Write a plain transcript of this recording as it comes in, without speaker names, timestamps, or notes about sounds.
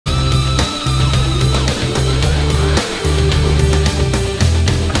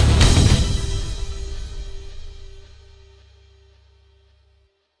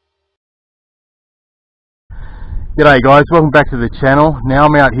G'day guys, welcome back to the channel. Now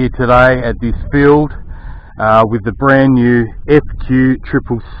I'm out here today at this field with the brand new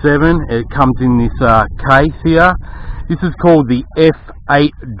FQ777. It comes in this case here. This is called the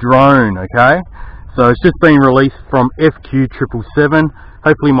F8 drone, okay? So it's just been released from FQ777.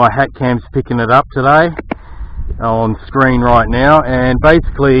 Hopefully my hat cam's picking it up today on screen right now. And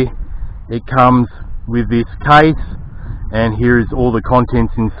basically it comes with this case and here is all the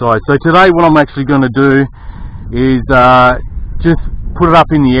contents inside. So today what I'm actually going to do is just put it up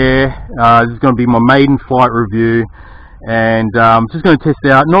in the air. This is going to be my maiden flight review, and I'm just going to test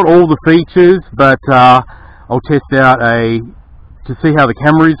out not all the features, but I'll test out to see how the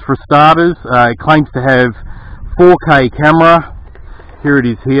camera is for starters. It claims to have 4K camera. Here it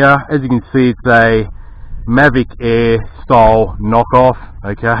is here. As you can see, it's a Mavic Air style knockoff.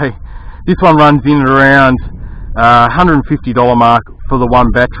 Okay, this one runs in at around $150 mark for the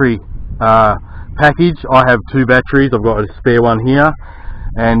one battery package. I have two batteries. I've got a spare one here,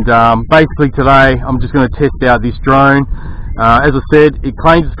 and basically today I'm just going to test out this drone. As I said, it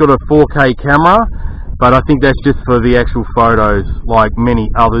claims it's got a 4K camera, but I think that's just for the actual photos, like many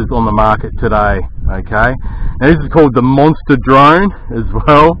others on the market today. Okay, now this is called the Monster drone as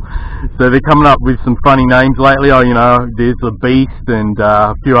well, so they're coming up with some funny names lately. Oh, you know, there's the Beast and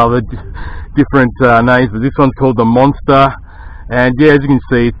a few other different names, but this one's called the Monster. And yeah, as you can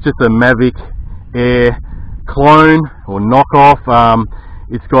see, it's just a Mavic Air clone or knockoff.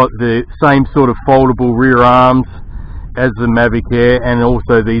 It's got the same sort of foldable rear arms as the Mavic Air, and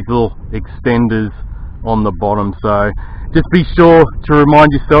also these little extenders on the bottom. So just be sure to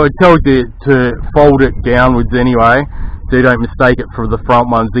remind yourself, it tells you to fold it downwards anyway, so you don't mistake it for the front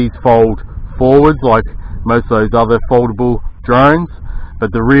ones. These fold forwards like most of those other foldable drones,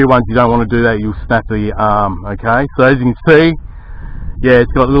 but the rear ones, you don't want to do that, you'll snap the arm. Okay, so as you can see, yeah,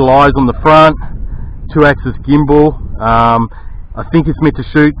 it's got little eyes on the front, 2-axis gimbal. I think it's meant to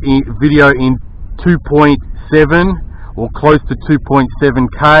shoot video in 2.7 or close to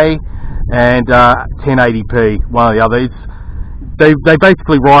 2.7K and 1080p, one or the other. They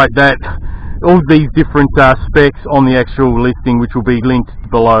basically write that all these different specs on the actual listing, which will be linked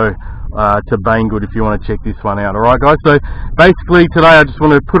below to Banggood if you want to check this one out. Alright guys, so basically today I just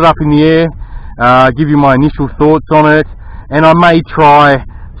want to put it up in the air, give you my initial thoughts on it, and I may try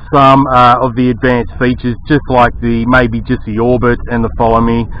some of the advanced features, just like maybe just the orbit and the follow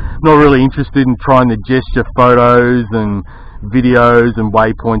me. Not really interested in trying the gesture photos and videos and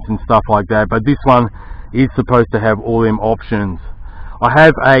waypoints and stuff like that, but this one is supposed to have all them options. I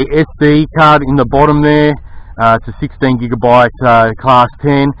have a SD card in the bottom there. It's a 16GB class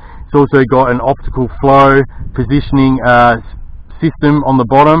 10. It's also got an optical flow positioning system on the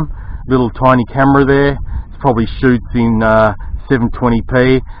bottom, little tiny camera there. It probably shoots in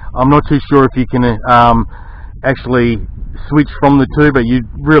 720p. I'm not too sure if you can actually switch from the two, but you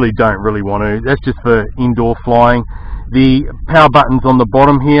really don't want to. That's just for indoor flying. The power button's on the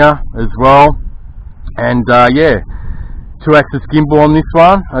bottom here as well, and yeah, 2-axis gimbal on this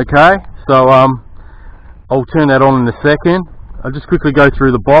one. Okay, so I'll turn that on in a second. I'll just quickly go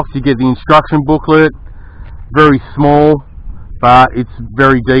through the box. You get the instruction booklet, very small, but it's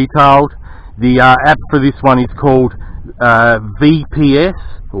very detailed. The app for this one is called VPS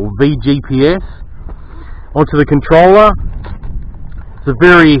or VGPS. Onto the controller. It's a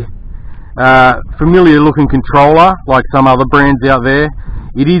very familiar looking controller, like some other brands out there.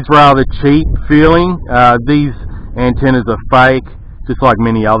 It is rather cheap feeling. These antennas are fake, just like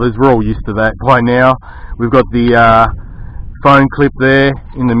many others. We're all used to that by now. We've got the phone clip there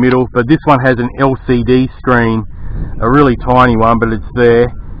in the middle, but this one has an LCD screen, a really tiny one, but it's there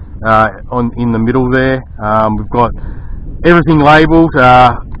in the middle there. We've got everything labelled,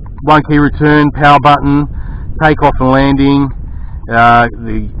 one key return, power button, takeoff and landing,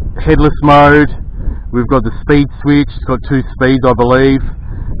 the headless mode. We've got the speed switch. It's got 2 speeds, I believe,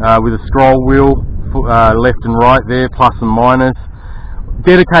 with a scroll wheel, left and right there, plus and minus.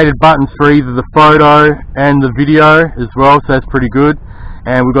 Dedicated buttons for either the photo and the video as well, so that's pretty good.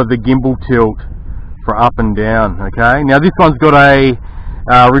 And we've got the gimbal tilt for up and down. Okay, now this one's got a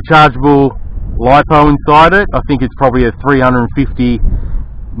rechargeable Lipo inside it. I think it's probably a 350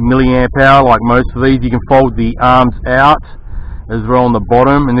 milliamp hour, like most of these. You can fold the arms out as well on the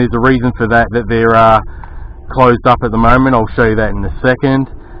bottom, and there's a reason for that they're closed up at the moment. I'll show you that in a second.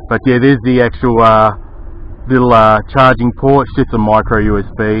 But yeah, there's the actual little charging port. It's just a micro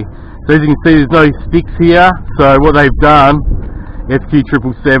USB. So as you can see, there's no sticks here. So what they've done,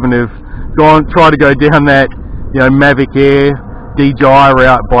 FQ777 have tried to go down that, you know, Mavic Air DJI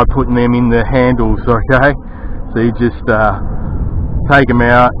route by putting them in the handles. Okay, so you just take them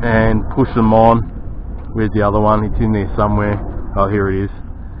out and push them on, Where's the other one? It's in there somewhere. Oh, here it is.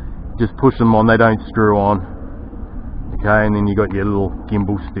 Just push them on, they don't screw on. Okay, and then you got your little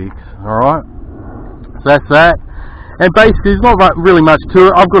gimbal sticks. Alright, so that's that. And basically there's not really much to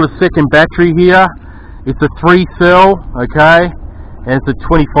it. I've got a second battery here. It's a 3-cell, okay, and it's a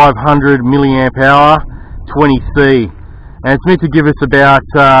 2500 milliamp hour 20C, and it's meant to give us about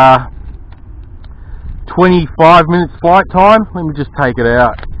 25 minutes flight time. Let me just take it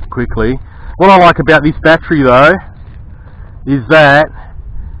out quickly. What I like about this battery though is that,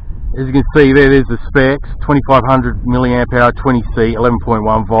 as you can see there's the specs, 2500 milliamp hour 20C,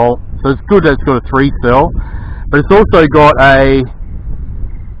 11.1 volt. So it's good that it's got a 3-cell, but it's also got a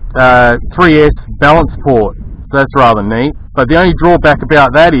 3S balance port, so that's rather neat. But the only drawback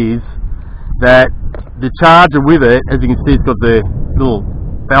about that is that the charger with it, as you can see, it's got the little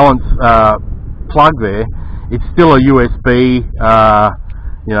balance plug there. It's still a USB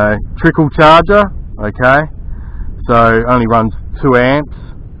you know, trickle charger, okay, so only runs 2 amps.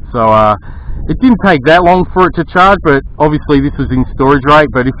 So it didn't take that long for it to charge, but obviously this was in storage rate.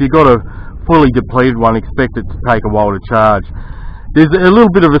 But if you've got a fully depleted one, expect it to take a while to charge. There's a little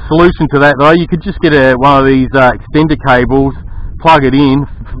bit of a solution to that though. You could just get one of these extender cables, plug it in,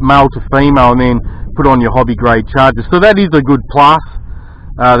 male to female, and then put on your hobby grade charger. So that is a good plus,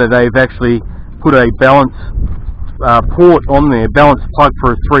 that they've actually put a balance port on there, balance plug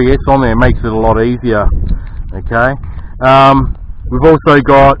for a 3S on there. Makes it a lot easier. Okay, we've also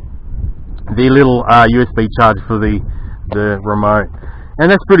got the little USB charger for the remote,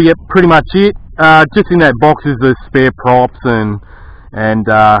 and that's pretty much it. Just in that box is the spare props and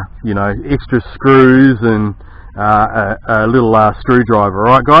you know, extra screws and a little screwdriver.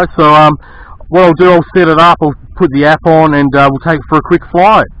 Alright guys, so what I'll do, I'll set it up, I'll put the app on, and we'll take it for a quick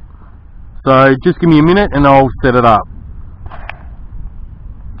flight. So just give me a minute and I'll set it up.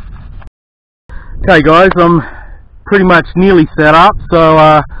 Okay guys, I'm pretty much nearly set up.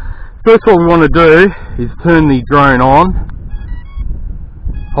 So first what we want to do is turn the drone on.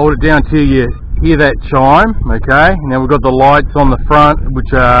 Hold it down till you hear that chime. Okay, now we've got the lights on the front,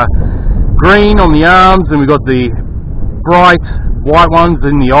 which are green on the arms, and we've got the bright white ones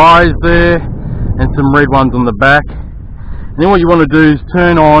in the eyes there, and some red ones on the back. And then what you want to do is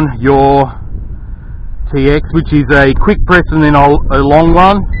turn on your TX, which is a quick press and then a long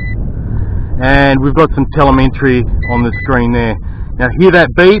one, and we've got some telemetry on the screen there. Now hear that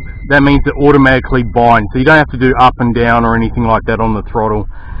beep? That means it automatically binds, so you don't have to do up and down or anything like that on the throttle.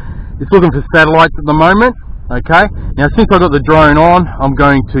 It's looking for satellites at the moment. Okay, now since I've got the drone on, I'm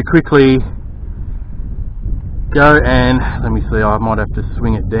going to quickly go and, let me see, I might have to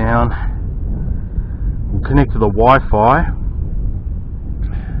swing it down. We'll connect to the Wi-Fi.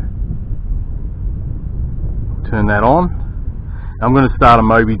 Turn that on. I'm going to start a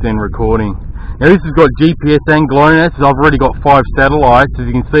Mobi-Zen recording. Now this has got GPS and GLONASS. I've already got 5 satellites. As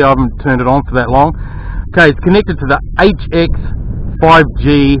you can see, I haven't turned it on for that long. Okay, it's connected to the HX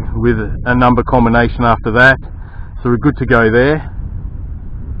 5G with a number combination after that, so we're good to go there.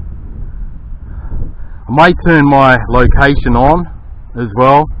 I may turn my location on as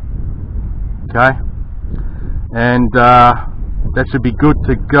well. Okay, and that should be good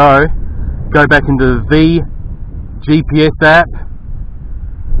to go. Go back into the GPS app.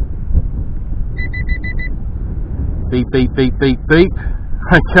 Beep beep beep beep beep.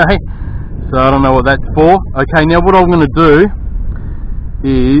 Okay, so I don't know what that's for. Okay, now what I'm going to do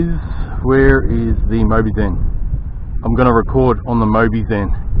is, where is the Mobi-Zen? I'm going to record on the Mobi-Zen.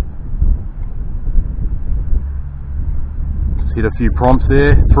 Just hit a few prompts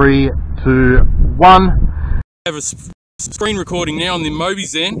there. 3, 2, 1. I have a screen recording now on the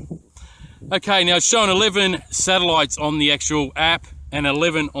Mobi-Zen. Okay, now it's showing 11 satellites on the actual app and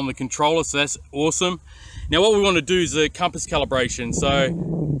 11 on the controller, so that's awesome. Now what we want to do is a compass calibration.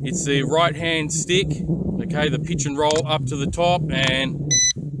 So it's the right hand stick, okay, the pitch and roll up to the top and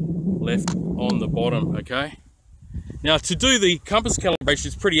left on the bottom. Okay, now to do the compass calibration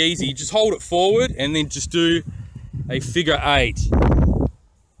is pretty easy. You just hold it forward and then just do a figure 8.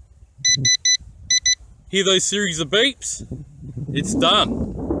 Hear those series of beeps? It's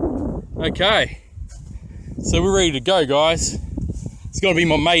done. Okay, so we're ready to go, guys. It's going to be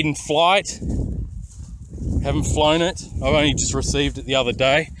my maiden flight. Haven't flown it. I've only just received it the other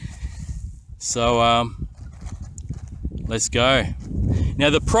day. So let's go. Now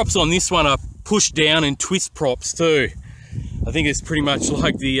the props on this one are push down and twist props too. I think it's pretty much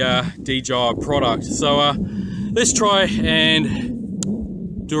like the DJI product. So let's try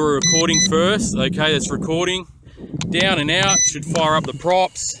and do a recording first. Okay, that's recording. Down and out, should fire up the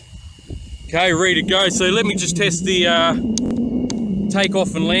props. Okay, ready to go. So let me just test the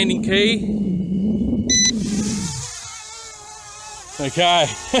takeoff and landing key. Okay.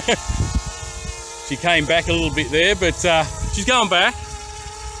 She came back a little bit there, but she's going back.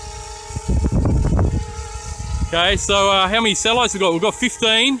 Okay, so how many satellites we've got? We've got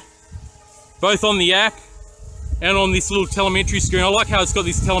 15, both on the app and on this little telemetry screen. I like how it's got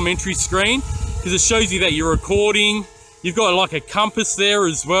this telemetry screen because it shows you that you're recording. You've got like a compass there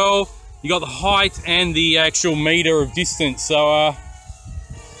as well. You got the height and the actual meter of distance. So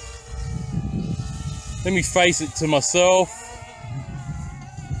let me face it to myself.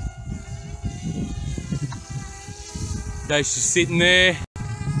 Okay, she's sitting there.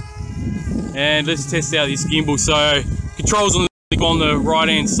 And let's test out this gimbal. So controls on the right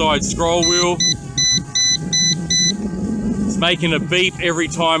hand side scroll wheel. It's making a beep every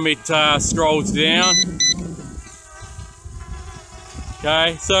time it scrolls down.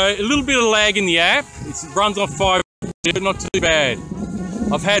 Okay, so a little bit of lag in the app. It runs on 5G, but not too bad.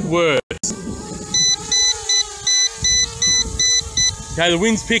 I've had worse. Okay, the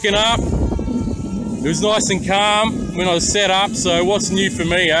wind's picking up. It was nice and calm when I was set up, so what's new for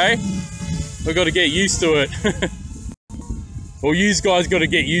me, eh? I've got to get used to it. Or you guys got to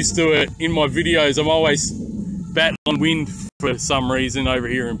get used to it. In my videos, I'm always battling on wind for some reason over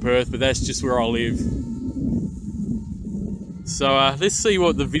here in Perth, but that's just where I live. So let's see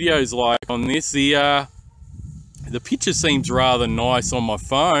what the video's like on this. The picture seems rather nice on my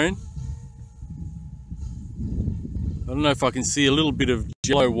phone. I don't know if I can see a little bit of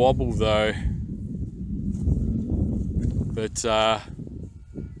jello wobble though. But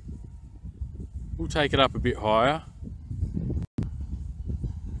we'll take it up a bit higher.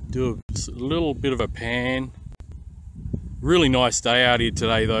 Do a little bit of a pan. Really nice day out here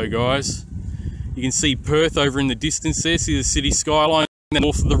today though, guys. You can see Perth over in the distance there. See the city skyline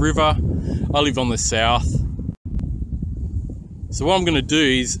north of the river. I live on the south. So what I'm going to do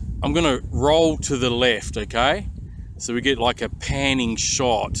is I'm going to roll to the left, okay? So we get like a panning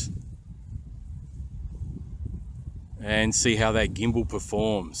shot. And see how that gimbal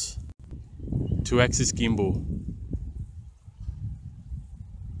performs. 2-axis gimbal.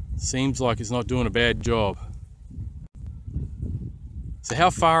 Seems like it's not doing a bad job. So how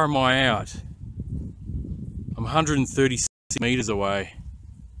far am I out? I'm 136 meters away.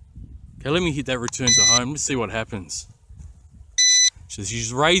 Okay, let me hit that return to home. Let's see what happens. So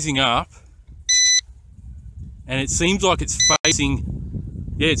she's raising up. And it seems like it's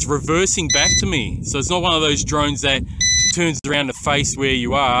facing, yeah, it's reversing back to me. So it's not one of those drones that turns around to face where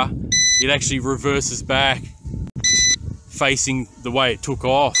you are. It actually reverses back, facing the way it took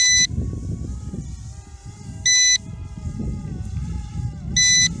off.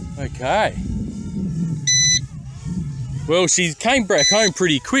 Okay. Well, she came back home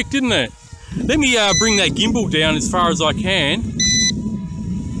pretty quick, didn't it? Let me bring that gimbal down as far as I can.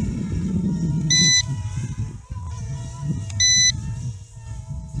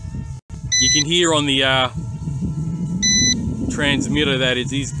 You can hear on the transmitter that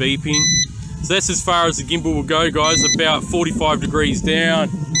it is beeping. So that's as far as the gimbal will go, guys, about 45 degrees down.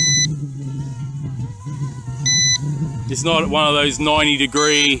 It's not one of those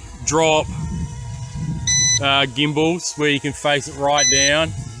 90-degree drop gimbals where you can face it right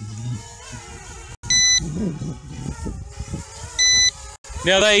down.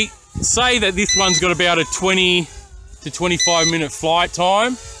 Now they say that this one's got about a 20 to 25 minute flight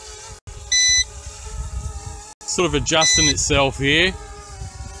time. Sort of adjusting itself here.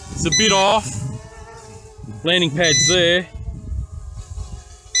 It's a bit off. Landing pad's there.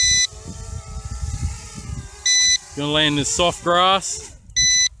 Gonna land in the soft grass.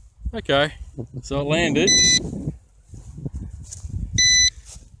 Okay, so it landed.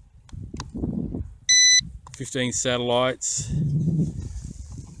 $15 satellites.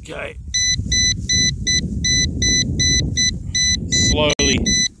 Okay. Slowly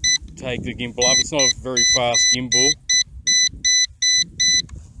take the gimbal up. It's not a very fast gimbal.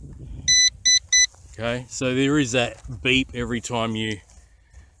 Okay, so there is that beep every time you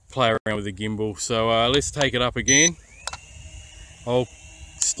play around with the gimbal. So let's take it up again. I'll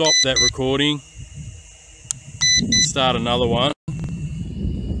stop that recording and start another one.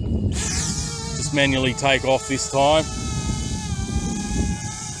 Just manually take off this time.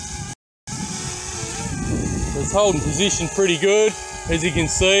 So it's holding position pretty good, as you can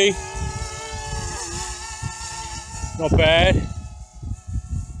see. Not bad.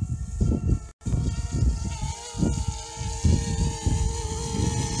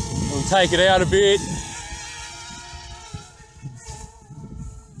 We'll take it out a bit.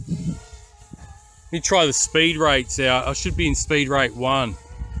 Let me try the speed rates out. I should be in speed rate 1.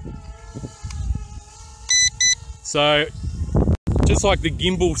 So, just like the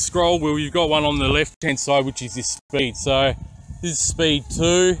gimbal scroll wheel, you've got one on the left hand side, which is this speed. So, This is speed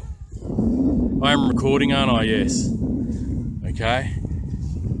 2. I am recording, aren't I? Yes. Okay.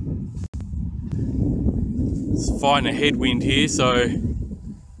 It's fighting a headwind here, so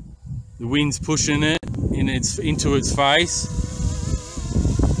the wind's pushing it into its face.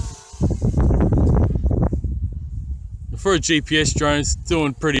 For a GPS drone, it's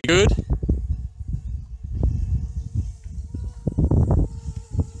doing pretty good.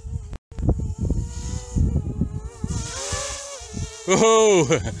 Whoa!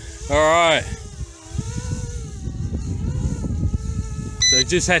 Alright. So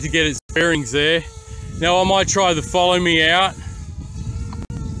just had to get its bearings there. Now I might try the follow me out.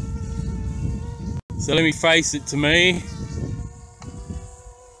 So let me face it to me.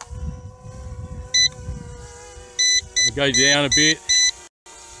 I'll go down a bit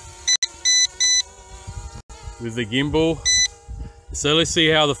with the gimbal. So let's see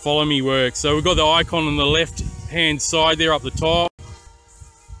how the follow me works. So we've got the icon on the left hand side there up the top.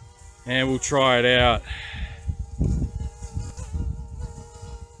 And we'll try it out.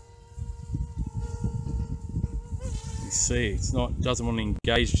 You see, doesn't want to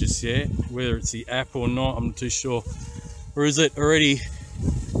engage just yet. Whether it's the app or not, I'm not too sure. Or is it already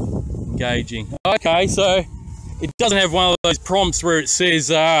engaging? Okay, so it doesn't have one of those prompts where it says,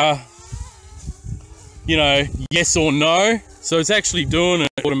 you know, yes or no. So it's actually doing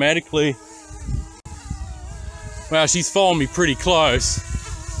it automatically. Wow, she's following me pretty close.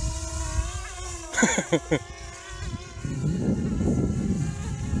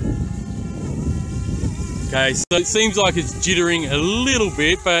 Okay, so it seems like it's jittering a little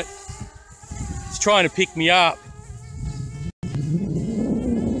bit, but it's trying to pick me up.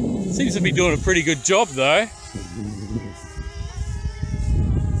 Seems to be doing a pretty good job though.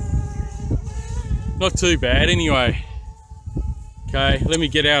 Not too bad anyway. Okay, let me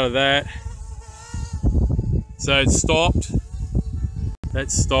get out of that. So it's stopped.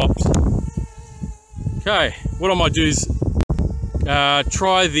 That's stopped. Okay, what I might do is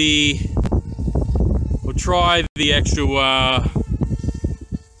try the actual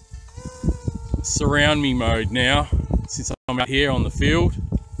surround me mode now, since I'm out here on the field.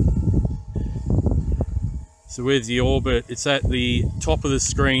 So where's the orbit? It's at the top of the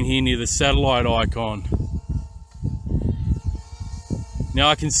screen here near the satellite icon. Now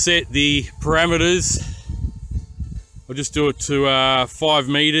I can set the parameters. I'll just do it to 5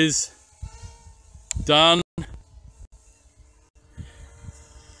 meters. Done.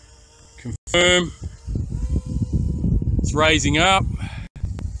 Confirm. It's raising up.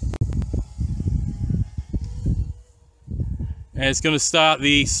 And it's going to start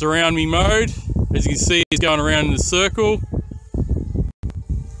the surround me mode. As you can see, it's going around in the circle.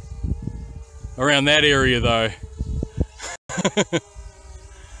 Around that area though.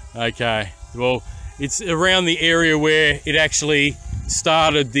 Okay, well, it's around the area where it actually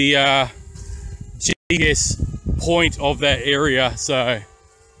started the GPS point of that area, so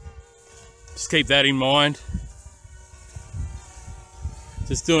just keep that in mind.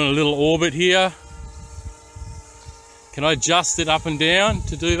 Just doing a little orbit here. Can I adjust it up and down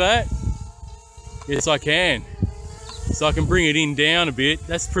to do that? Yes, I can. So I can bring it in down a bit.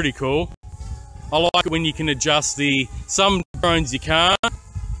 That's pretty cool. I like it when you can adjust some drones you can't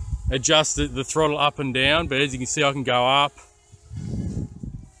adjust the throttle up and down, but as you can see, I can go up.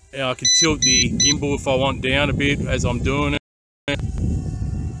 And I can tilt the gimbal if I want down a bit as I'm doing it.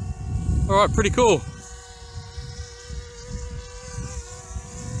 Alright, pretty cool.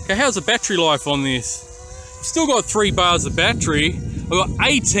 Okay, how's the battery life on this? I've still got 3 bars of battery. I've got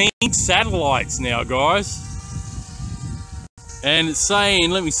 18 satellites now, guys. And it's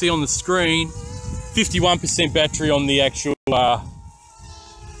saying, let me see on the screen, 51% battery on the actual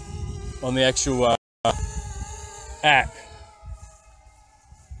app.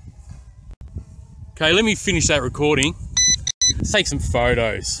 Okay, let me finish that recording. Let's take some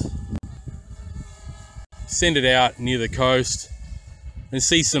photos. Send it out near the coast and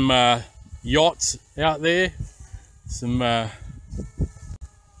see some yachts out there, some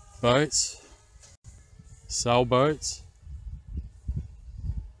boats, sailboats.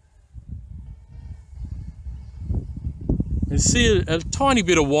 And see a tiny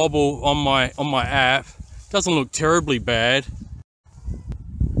bit of wobble on my app. Doesn't look terribly bad.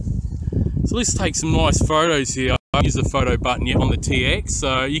 So let's take some nice photos here. I use the photo button yet on the TX,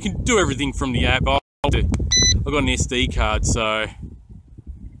 so you can do everything from the app. I've got an SD card, so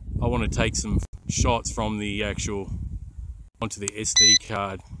I want to take some shots from the actual onto the SD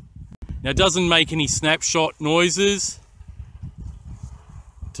card. Now it doesn't make any snapshot noises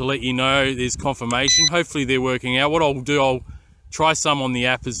to let you know there's confirmation. Hopefully they're working out. What I'll do, I'll try some on the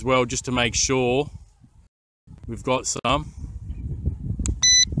app as well just to make sure we've got some.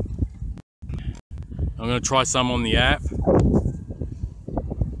 I'm going to try some on the app.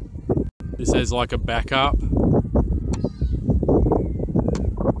 This has like a backup.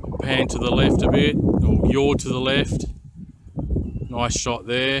 Pan to the left a bit, or yaw to the left. Nice shot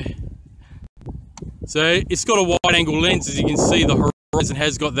there. So it's got a wide angle lens, as you can see. The horizon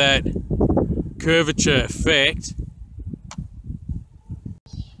has got that curvature effect.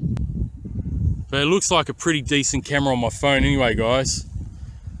 But it looks like a pretty decent camera on my phone anyway, guys,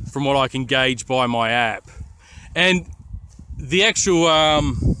 from what I can gauge by my app. And the actual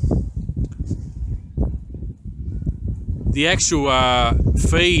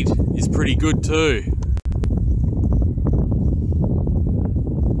feed is pretty good too.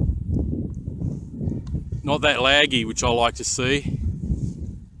 Not that laggy, which I like to see.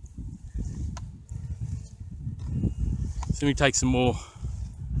 So let me take some more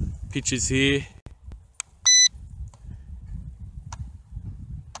pictures here.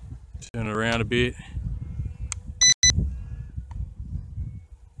 Turn it around a bit.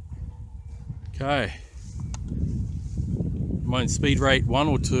 Okay. I'm on speed rate 1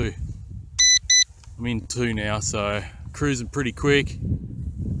 or 2. I'm in 2 now, so cruising pretty quick.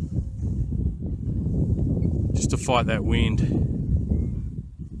 Just to fight that wind.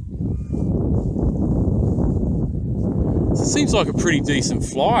 So it seems like a pretty decent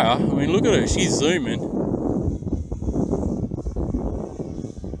flyer. I mean, look at her, she's zooming.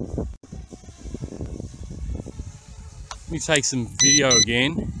 Let me take some video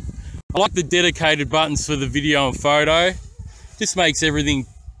again. I like the dedicated buttons for the video and photo. Just makes everything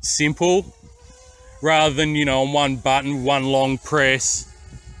simple rather than, you know, on one button, one long press.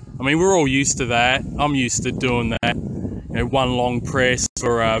 I mean, we're all used to that. I'm used to doing that. You know, one long press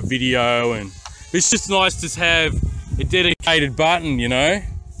for video, and it's just nice to have a dedicated button, you know.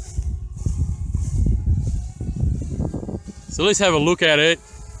 So let's have a look at it.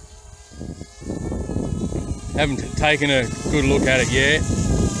 Haven't taken a good look at it yet.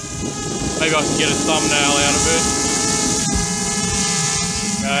 Maybe I can get a thumbnail out of it.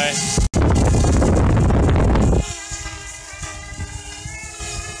 Okay.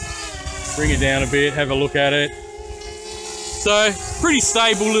 Bring it down a bit, have a look at it. So, pretty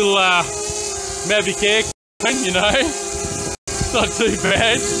stable little Mavic Air, you know. Not too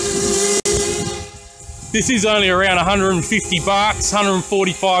bad. This is only around 150 bucks,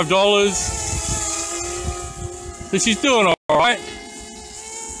 $145. So she's doing all right.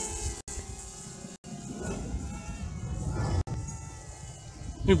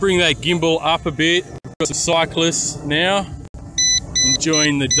 Let me bring that gimbal up a bit. We've got some cyclists now,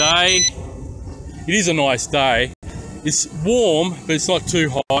 enjoying the day. It is a nice day. It's warm, but it's not too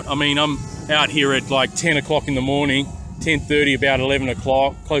hot. I mean, I'm out here at like 10 o'clock in the morning, 10:30, about 11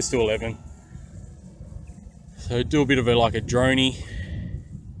 o'clock, close to 11. So do a bit of like a droney.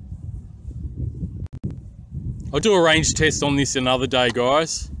 I'll do a range test on this another day,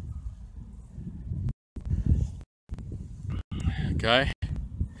 guys. Okay.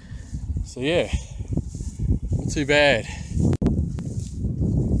 So yeah, not too bad.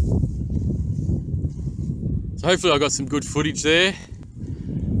 So hopefully I got some good footage there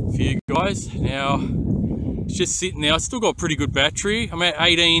for you guys. Now, it's just sitting there. I still got pretty good battery. I'm at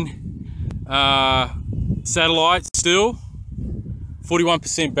 18 satellites still,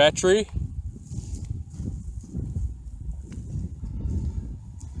 41% battery.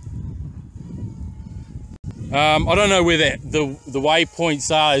 I don't know where the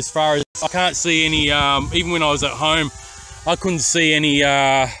waypoints are as far as, I can't see any, even when I was at home, I couldn't see any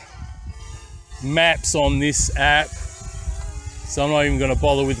maps on this app. So I'm not even going to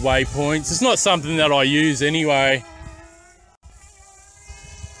bother with waypoints. It's not something that I use anyway.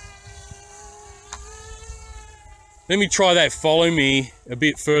 Let me try that follow me a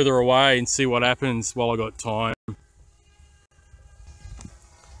bit further away and see what happens while I got time.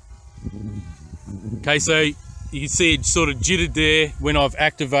 Okay, so you can see it sort of jittered there when I've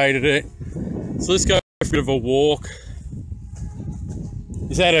activated it. So let's go for a bit of a walk.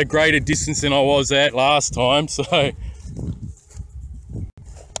 It's at a greater distance than I was at last time, so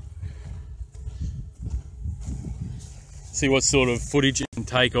see what sort of footage it can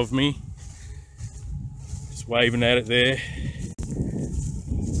take of me. Just waving at it there.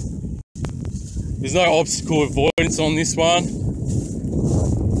 There's no obstacle avoidance on this one.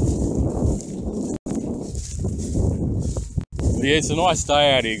 But yeah, it's a nice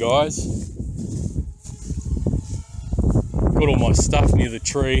day out here, guys. Got all my stuff near the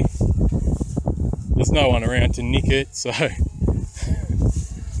tree. There's no one around to nick it, so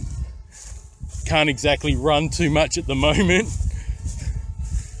can't exactly run too much at the moment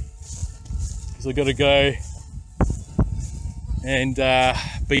because I've got to go and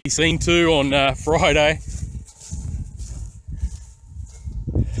be seen to on Friday.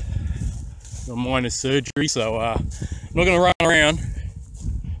 Got minor surgery, so I'm not going to run around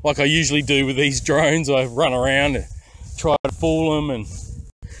like I usually do with these drones. I run around and try to fool them, and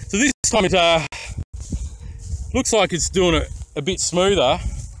so this time it looks like it's doing it a bit smoother. I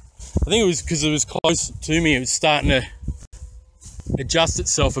think it was because it was close to me, it was starting to adjust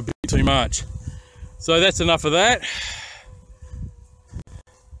itself a bit too much. So that's enough of that.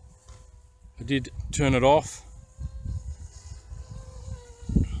 I did turn it off.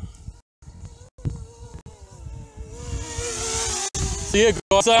 So yeah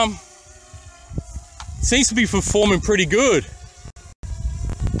guys, seems to be performing pretty good.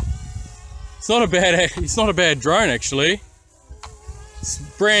 It's not a bad drone actually. It's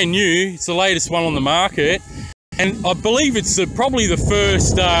brand new, it's the latest one on the market, and I believe it's probably the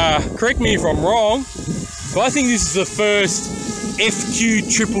first, correct me if I'm wrong, but I think this is the first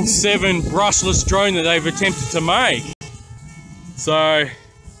FQ777 brushless drone that they've attempted to make. So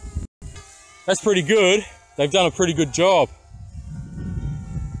that's pretty good. They've done a pretty good job.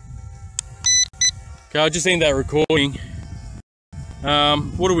 Okay, I'll just end that recording.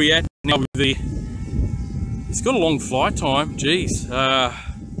 What are we at now with the... It's got a long flight time, geez. We're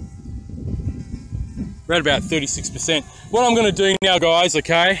at about 36%. What I'm going to do now, guys,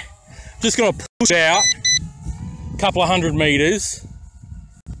 okay, just going to push out a couple of 100 meters,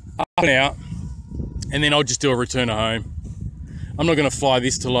 up and out, and then I'll just do a return to home. I'm not going to fly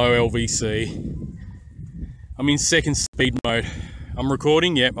this to low LVC. I'm in second speed mode. I'm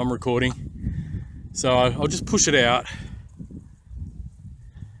recording, yep, I'm recording. So I'll just push it out.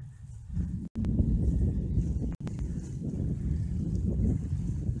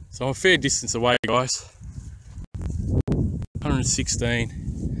 So I'm a fair distance away, guys.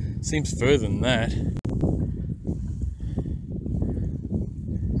 116. Seems further than that.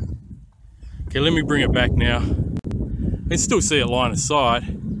 Okay, let me bring it back now. I can still see it line of sight.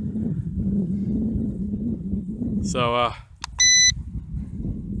 So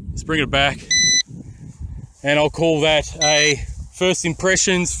let's bring it back. And I'll call that a first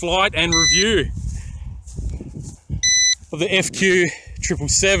impressions flight and review of the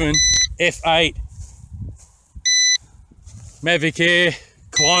FQ777 F8 Mavic Air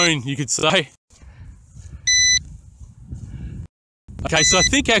clone, you could say. Okay, so I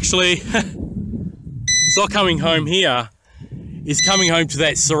think actually it's not coming home here, it's coming home to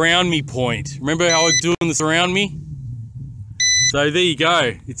that surround me point. Remember how I was doing the surround me? So there you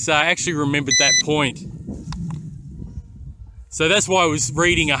go, it's actually remembered that point. So that's why I was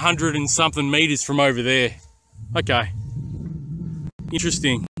reading 100 and something meters from over there. Okay.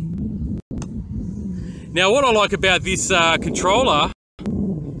 Interesting. Now what I like about this controller,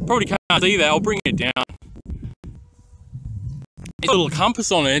 probably can't see that, I'll bring it down. There's a little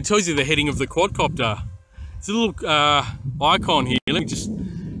compass on it, it tells you the heading of the quadcopter. It's a little icon here, let me just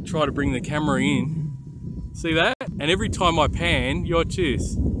try to bring the camera in. See that? And every time I pan, you watch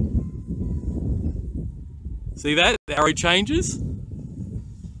this. See that? The arrow changes.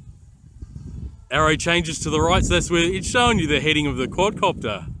 Arrow changes to the right, so that's where it's showing you the heading of the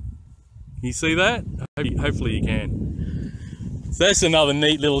quadcopter. Can you see that? Hopefully you can. So that's another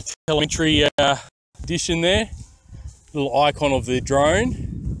neat little telemetry addition there. Little icon of the drone.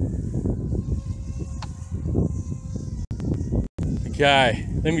 Okay,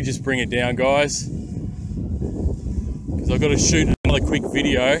 let me just bring it down, guys, because I've got to shoot another quick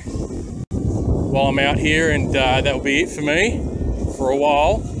video while I'm out here, and that will be it for me for a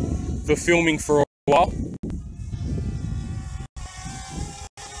while, for filming for a while.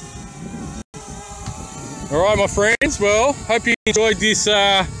 Alright my friends, well, hope you enjoyed this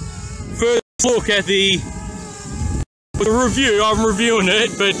first look at the review. I'm reviewing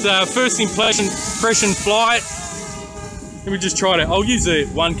it, but first impression flight. Let me just try to, I'll use a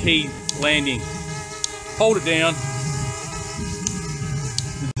one key landing. Hold it down.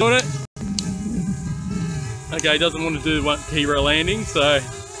 Doing it. Okay, doesn't want to do one key landing, so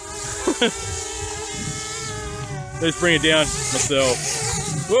let's bring it down myself.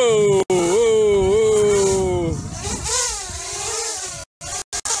 Whoa, whoa, whoa.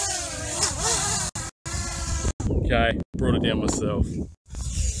 Okay, brought it down myself.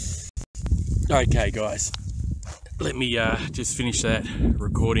 Okay, guys, let me just finish that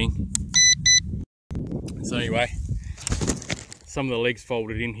recording. So anyway, some of the legs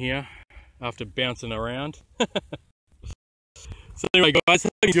folded in here after bouncing around. So anyway guys,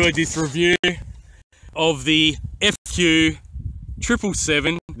 hope you enjoyed this review of the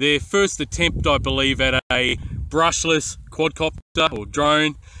FQ777, their first attempt I believe at a brushless quadcopter or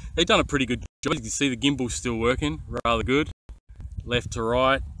drone. They've done a pretty good job. You can see the gimbal's still working, rather good. left to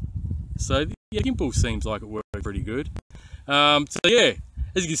right. So yeah, gimbal seems like it worked pretty good. So yeah,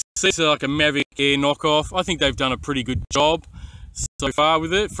 as you can see, it's like a Mavic Air knockoff. I think they've done a pretty good job so far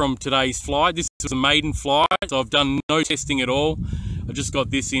with it from today's flight. This was a maiden flight, so I've done no testing at all. I just got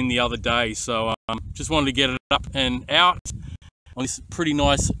this in the other day, so just wanted to get it up and out on this pretty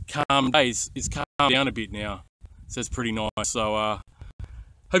nice calm day. It's calmed down a bit now, so it's pretty nice. So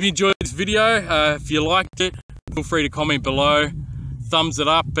hope you enjoyed this video. If you liked it, feel free to comment below, thumbs it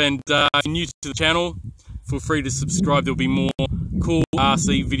up, and if you're new to the channel, feel free to subscribe. There'll be more cool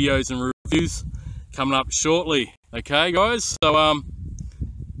RC videos and reviews coming up shortly. Okay guys, so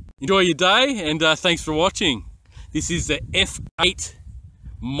enjoy your day, and thanks for watching. This is the F8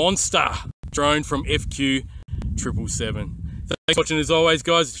 monster drone from FQ777. Thanks for watching as always,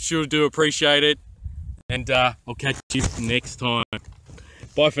 guys. Sure do appreciate it, and I'll catch you next time.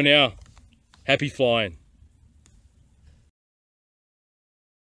 Bye for now. Happy flying.